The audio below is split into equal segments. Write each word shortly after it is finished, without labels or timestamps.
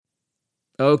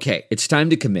Okay, it's time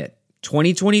to commit.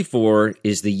 2024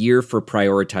 is the year for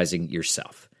prioritizing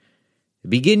yourself.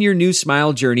 Begin your new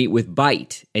smile journey with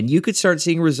Byte, and you could start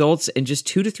seeing results in just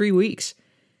 2 to 3 weeks.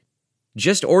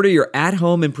 Just order your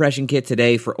at-home impression kit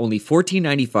today for only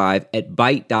 $14.95 at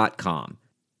Byte.com.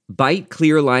 Byte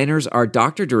clear liners are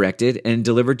doctor-directed and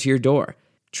delivered to your door.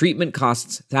 Treatment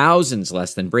costs thousands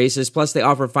less than braces, plus they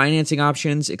offer financing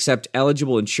options, accept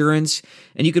eligible insurance,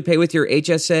 and you could pay with your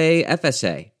HSA,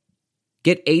 FSA.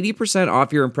 Get 80%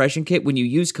 off your impression kit when you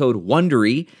use code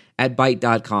WONDERY at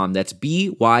Byte.com. That's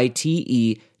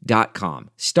BYTE.com.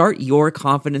 Start your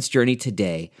confidence journey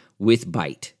today with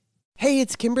Byte. Hey,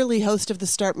 it's Kimberly, host of the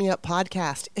Start Me Up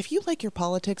podcast. If you like your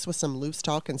politics with some loose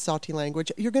talk and salty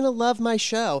language, you're going to love my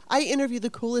show. I interview the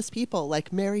coolest people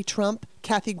like Mary Trump,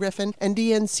 Kathy Griffin, and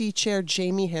DNC Chair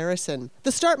Jamie Harrison.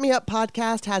 The Start Me Up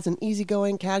podcast has an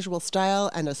easygoing, casual style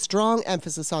and a strong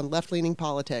emphasis on left-leaning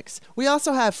politics. We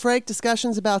also have frank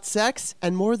discussions about sex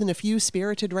and more than a few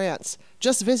spirited rants.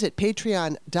 Just visit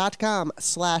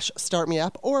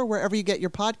patreon.com/startmeup or wherever you get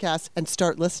your podcasts and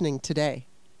start listening today.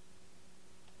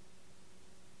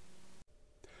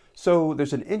 So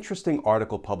there's an interesting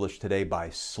article published today by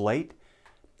Slate,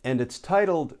 and it's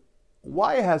titled,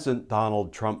 "Why Hasn't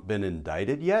Donald Trump Been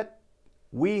Indicted Yet?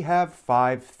 We Have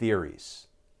 5 Theories."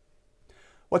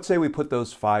 What say we put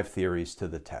those 5 theories to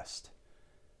the test?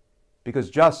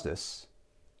 Because justice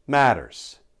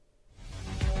matters.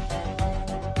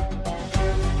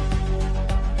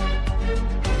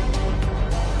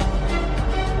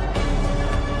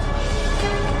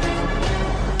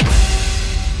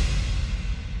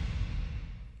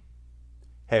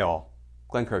 Hey all,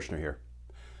 Glenn Kirshner here.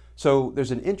 So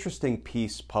there's an interesting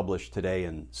piece published today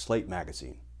in Slate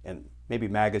magazine, and maybe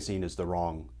magazine is the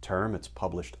wrong term, it's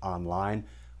published online.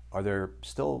 Are there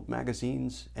still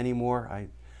magazines anymore?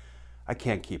 I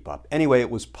can't keep up. Anyway,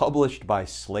 it was published by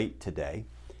Slate today,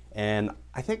 and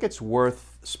I think it's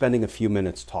worth spending a few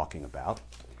minutes talking about.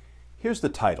 Here's the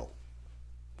title.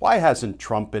 Why hasn't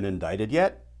Trump been indicted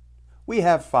yet? We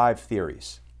have 5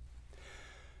 theories.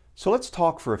 So let's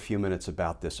talk for a few minutes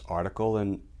about this article,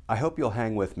 and I hope you'll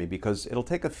hang with me because it'll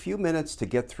take a few minutes to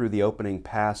get through the opening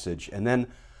passage, and then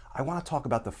I want to talk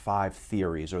about the 5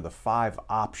 theories or the 5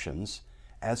 options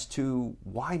as to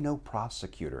why no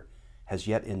prosecutor has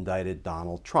yet indicted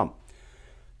Donald Trump.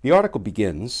 The article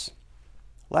begins,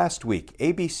 last week,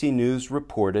 ABC News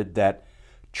reported that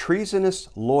treasonous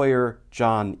lawyer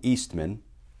John Eastman,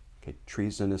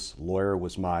 treasonous lawyer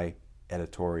was my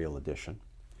editorial addition,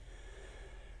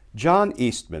 John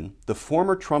Eastman, the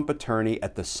former Trump attorney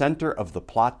at the center of the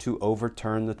plot to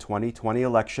overturn the 2020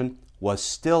 election, was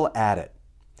still at it.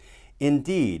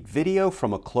 Indeed, video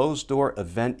from a closed-door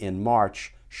event in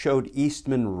March showed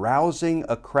Eastman rousing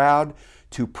a crowd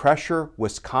to pressure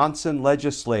Wisconsin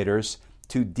legislators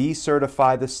to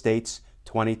decertify the state's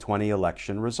 2020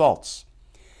 election results.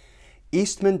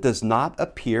 Eastman does not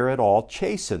appear at all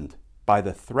chastened by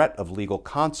the threat of legal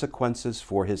consequences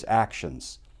for his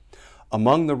actions.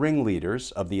 Among the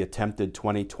ringleaders of the attempted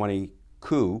 2020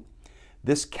 coup,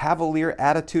 this cavalier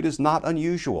attitude is not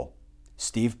unusual.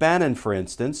 Steve Bannon, for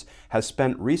instance, has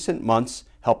spent recent months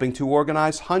helping to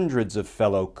organize hundreds of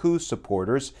fellow coup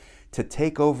supporters to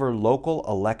take over local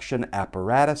election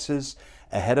apparatuses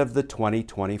ahead of the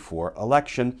 2024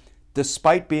 election,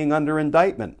 despite being under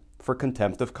indictment for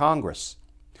contempt of Congress.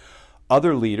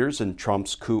 Other leaders in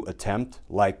Trump's coup attempt,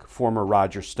 like former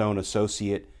Roger Stone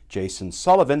associate Jason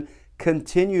Sullivan,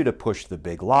 continue to push the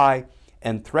big lie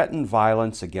and threaten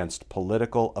violence against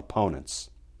political opponents.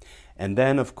 And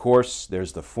then, of course,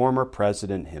 there's the former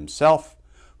president himself,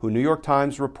 who New York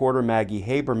Times reporter Maggie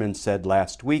Haberman said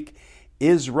last week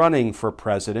is running for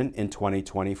president in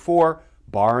 2024,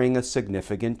 barring a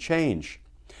significant change.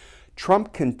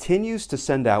 Trump continues to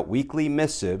send out weekly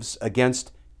missives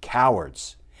against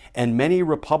cowards and many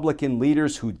Republican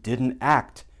leaders who didn't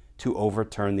act to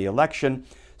overturn the election,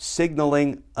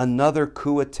 signaling another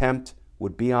coup attempt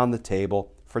would be on the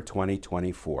table for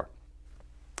 2024.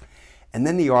 And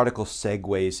then the article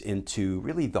segues into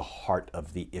really the heart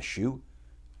of the issue,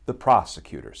 the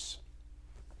prosecutors.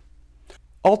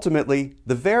 Ultimately,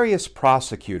 the various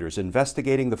prosecutors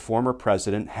investigating the former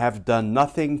president have done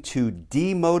nothing to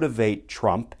demotivate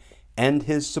Trump and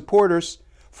his supporters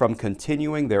from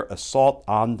continuing their assault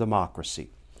on democracy.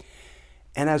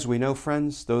 And as we know,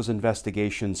 friends, those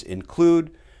investigations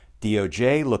include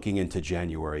DOJ looking into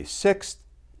January 6th,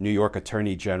 New York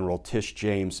Attorney General Tish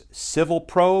James' civil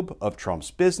probe of Trump's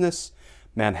business,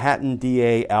 Manhattan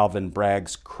DA Alvin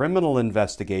Bragg's criminal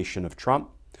investigation of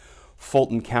Trump,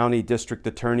 Fulton County District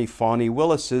Attorney Fani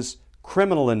Willis's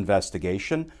criminal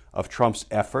investigation of Trump's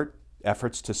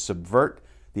efforts to subvert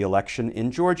the election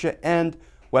in Georgia, and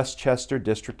Westchester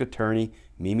District Attorney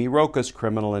Mimi Rocah's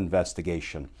criminal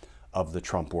investigation of the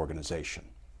Trump Organization.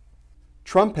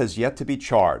 Trump has yet to be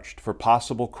charged for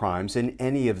possible crimes in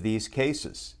any of these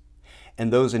cases,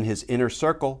 and those in his inner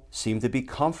circle seem to be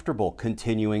comfortable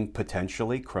continuing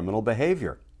potentially criminal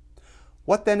behavior.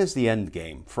 What then is the end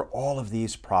game for all of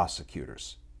these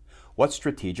prosecutors? What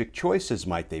strategic choices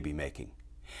might they be making?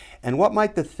 And what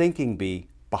might the thinking be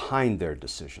behind their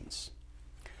decisions?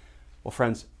 Well,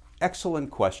 friends,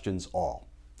 excellent questions all.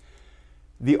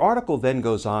 The article then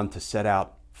goes on to set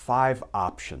out 5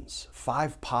 options,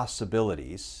 5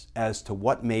 possibilities as to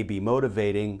what may be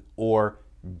motivating or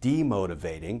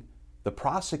demotivating the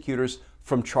prosecutors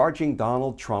from charging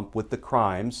Donald Trump with the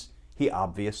crimes he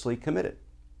obviously committed.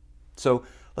 So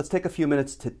let's take a few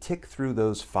minutes to tick through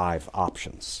those 5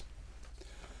 options.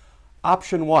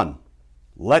 Option 1,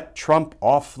 let Trump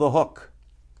off the hook.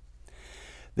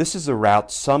 This is a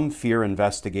route some fear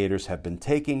investigators have been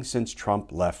taking since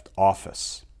Trump left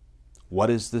office. What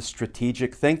is the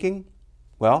strategic thinking?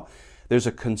 Well, there's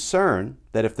a concern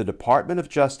that if the Department of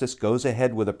Justice goes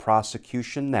ahead with a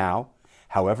prosecution now,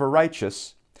 however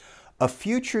righteous, a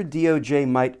future DOJ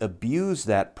might abuse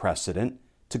that precedent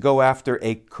to go after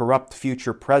a corrupt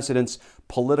future president's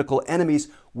political enemies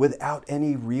without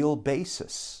any real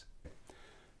basis.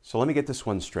 So let me get this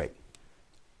one straight.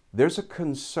 There's a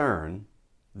concern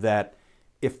that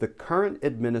if the current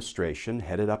administration,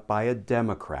 headed up by a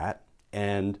Democrat,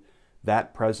 and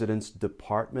that president's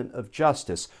Department of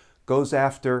Justice goes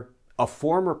after a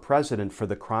former president for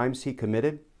the crimes he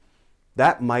committed,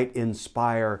 that might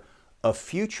inspire a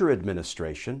future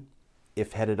administration,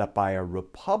 if headed up by a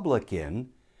Republican,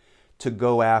 to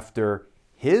go after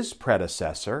his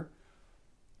predecessor,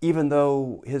 even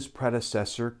though his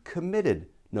predecessor committed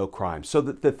no crime. So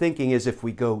that the thinking is, if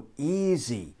we go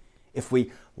easy, if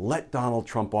we let Donald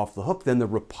Trump off the hook, then the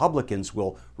Republicans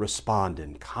will respond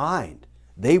in kind.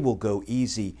 They will go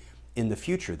easy in the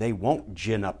future. They won't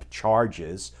gin up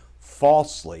charges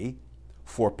falsely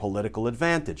for political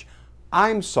advantage.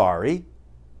 I'm sorry,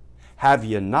 have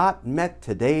you not met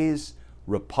today's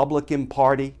Republican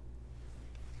Party?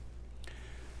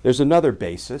 There's another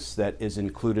basis that is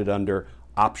included under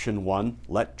option 1,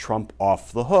 let Trump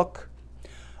off the hook.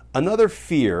 Another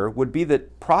fear would be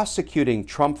that prosecuting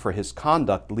Trump for his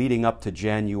conduct leading up to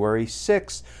January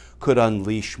 6th could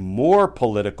unleash more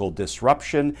political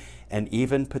disruption and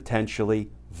even potentially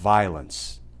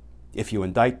violence. If you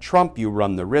indict Trump, you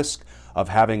run the risk of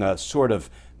having a sort of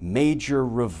major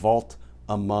revolt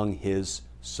among his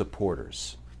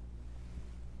supporters.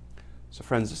 So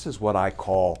friends, this is what I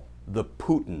call the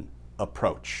Putin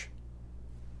approach.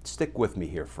 Stick with me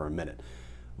here for a minute.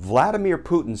 Vladimir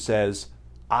Putin says,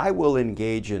 I will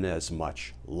engage in as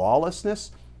much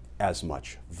lawlessness, as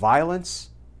much violence,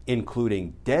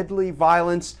 including deadly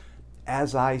violence,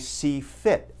 as I see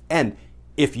fit. And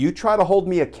if you try to hold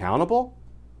me accountable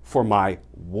for my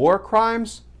war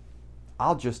crimes,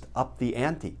 I'll just up the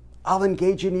ante. I'll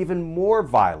engage in even more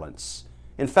violence.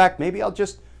 In fact, maybe I'll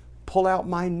just pull out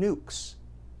my nukes.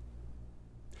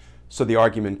 So the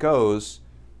argument goes,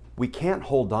 we can't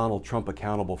hold Donald Trump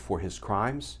accountable for his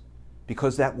crimes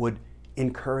because that would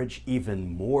encourage even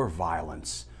more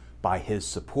violence by his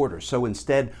supporters. So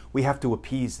instead, we have to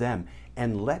appease them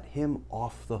and let him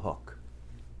off the hook.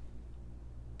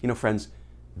 You know, friends,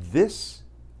 this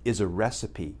is a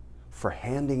recipe for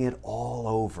handing it all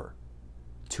over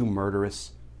to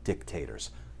murderous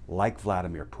dictators like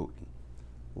Vladimir Putin,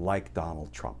 like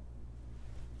Donald Trump.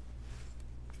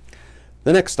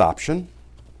 The next option,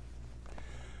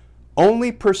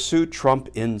 only pursue Trump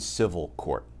in civil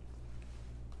court.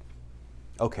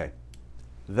 Okay,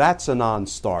 that's a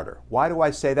non-starter. Why do I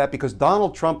say that? Because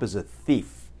Donald Trump is a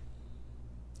thief,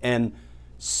 and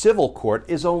civil court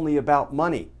is only about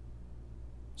money.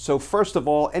 So first of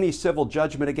all, any civil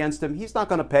judgment against him, he's not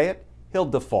going to pay it. He'll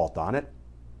default on it.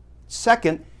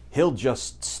 Second, he'll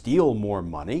just steal more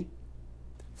money.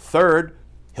 Third,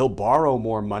 he'll borrow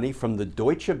more money from the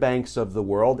Deutsche Banks of the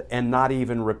world and not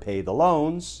even repay the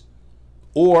loans.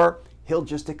 Or he'll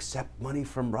just accept money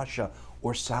from Russia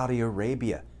or Saudi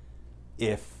Arabia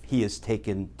if he is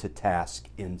taken to task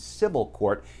in civil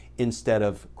court instead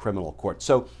of criminal court.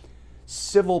 So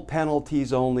civil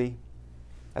penalties only,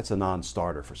 that's a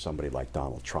non-starter for somebody like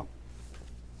Donald Trump.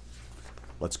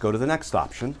 Let's go to the next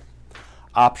option.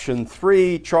 Option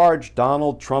 3, charge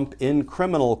Donald Trump in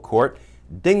criminal court.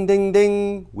 Ding, ding,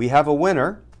 ding, we have a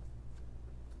winner.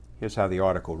 Here's how the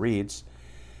article reads.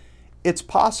 It's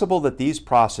possible that these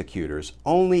prosecutors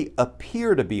only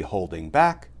appear to be holding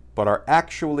back, but are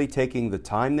actually taking the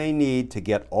time they need to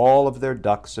get all of their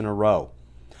ducks in a row.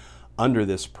 Under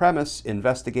this premise,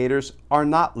 investigators are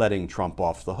not letting Trump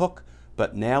off the hook,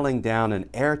 but nailing down an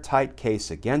airtight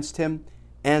case against him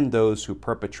and those who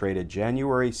perpetrated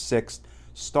January 6th,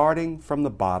 starting from the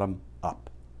bottom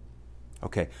up.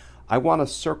 Okay, I want to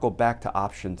circle back to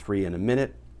option 3 in a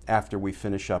minute after we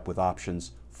finish up with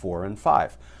options 4 and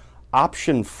 5.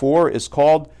 Option 4 is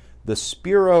called the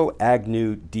Spiro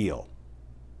Agnew deal.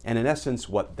 And in essence,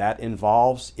 what that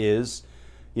involves is,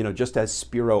 just as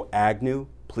Spiro Agnew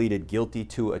pleaded guilty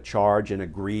to a charge and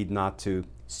agreed not to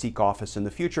seek office in the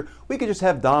future, we could just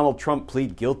have Donald Trump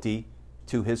plead guilty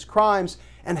to his crimes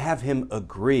and have him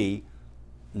agree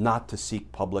not to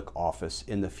seek public office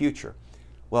in the future.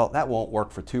 Well, that won't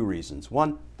work for 2 reasons.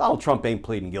 1, Donald Trump ain't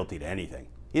pleading guilty to anything.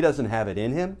 He doesn't have it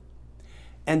in him.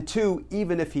 And 2,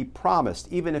 even if he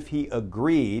promised, even if he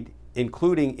agreed,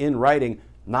 including in writing,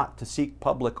 not to seek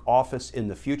public office in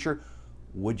the future,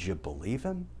 would you believe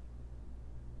him?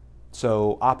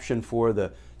 So option 4,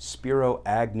 the Spiro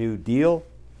Agnew deal,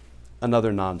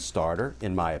 another non-starter,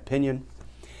 in my opinion.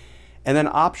 And then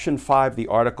option 5, the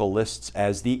article lists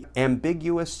as the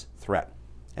ambiguous threat.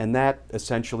 And that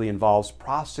essentially involves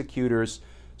prosecutors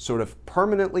sort of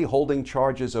permanently holding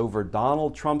charges over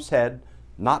Donald Trump's head,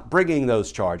 not bringing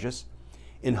those charges,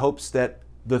 in hopes that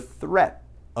the threat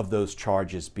of those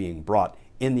charges being brought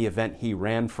in the event he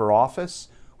ran for office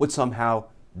would somehow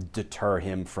deter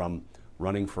him from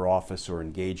running for office or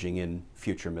engaging in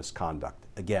future misconduct.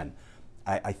 Again,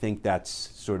 I think that's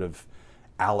sort of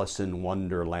Alice in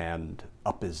Wonderland,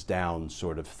 up is down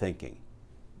sort of thinking.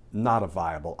 Not a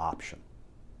viable option.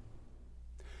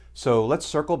 So let's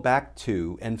circle back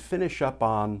to and finish up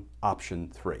on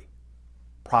option 3.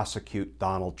 Prosecute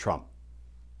Donald Trump.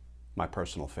 My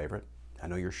personal favorite. I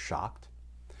know you're shocked.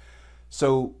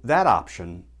 So that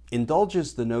option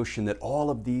indulges the notion that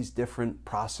all of these different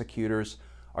prosecutors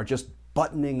are just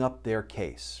buttoning up their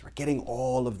case, or getting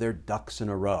all of their ducks in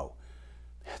a row.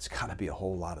 It's got to be a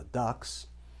whole lot of ducks.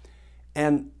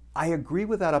 And I agree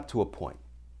with that up to a point.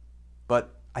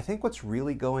 But I think what's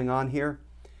really going on here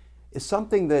is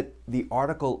something that the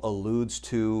article alludes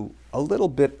to a little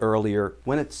bit earlier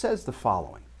when it says the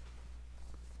following.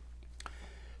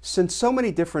 Since so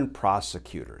many different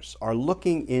prosecutors are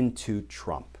looking into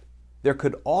Trump, there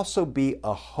could also be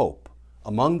a hope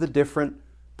among the different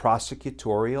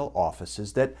prosecutorial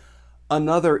offices that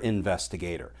another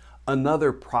investigator,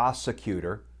 another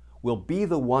prosecutor will be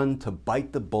the one to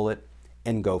bite the bullet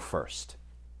and go first.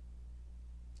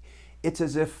 It's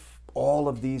as if all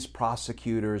of these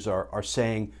prosecutors are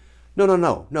saying,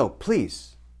 no,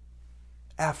 please,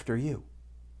 after you.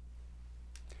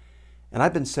 And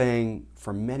I've been saying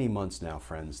for many months now,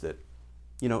 friends, that,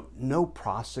 no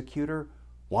prosecutor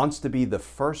wants to be the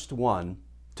first one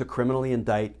to criminally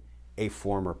indict a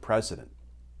former president.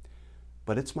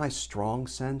 But it's my strong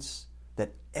sense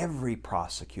that every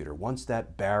prosecutor, once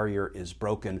that barrier is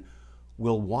broken,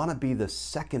 will want to be the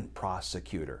second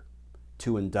prosecutor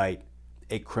to indict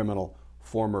a criminal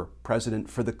former president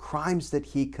for the crimes that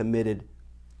he committed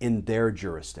in their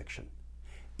jurisdiction,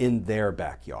 in their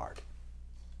backyard.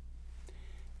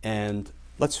 And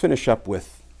let's finish up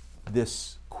with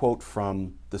this quote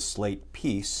from the Slate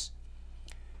piece,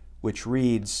 which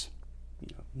reads,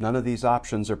 none of these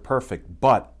options are perfect,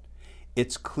 but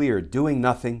it's clear doing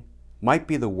nothing might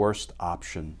be the worst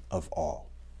option of all.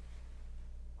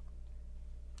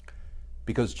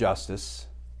 Because justice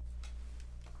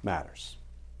matters.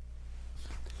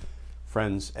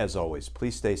 Friends, as always,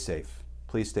 please stay safe,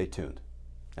 please stay tuned,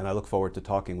 and I look forward to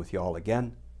talking with you all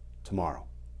again tomorrow.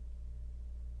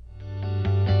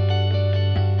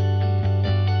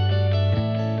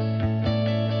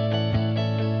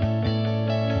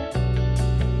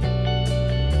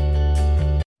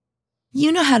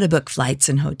 You know how to book flights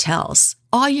and hotels.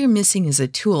 All you're missing is a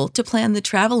tool to plan the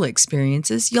travel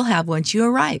experiences you'll have once you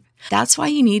arrive. That's why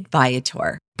you need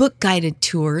Viator. Book guided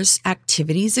tours,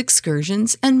 activities,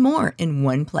 excursions, and more in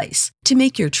one place to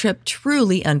make your trip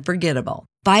truly unforgettable.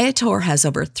 Viator has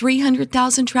over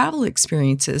 300,000 travel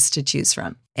experiences to choose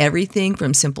from. Everything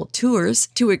from simple tours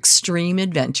to extreme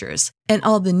adventures and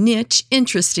all the niche,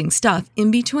 interesting stuff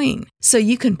in between. So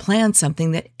you can plan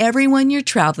something that everyone you're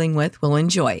traveling with will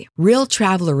enjoy. Real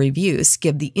traveler reviews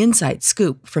give the inside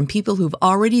scoop from people who've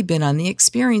already been on the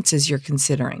experiences you're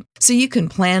considering. So you can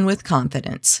plan with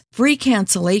confidence. Free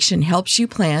cancellation helps you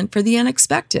plan for the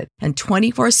unexpected. And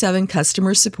 24/7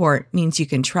 customer support means you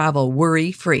can travel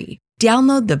worry-free.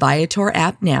 Download the Viator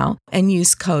app now and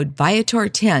use code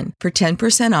Viator10 for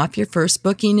 10% off your first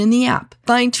booking in the app.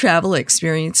 Find travel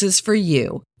experiences for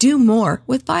you. Do more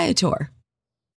with Viator.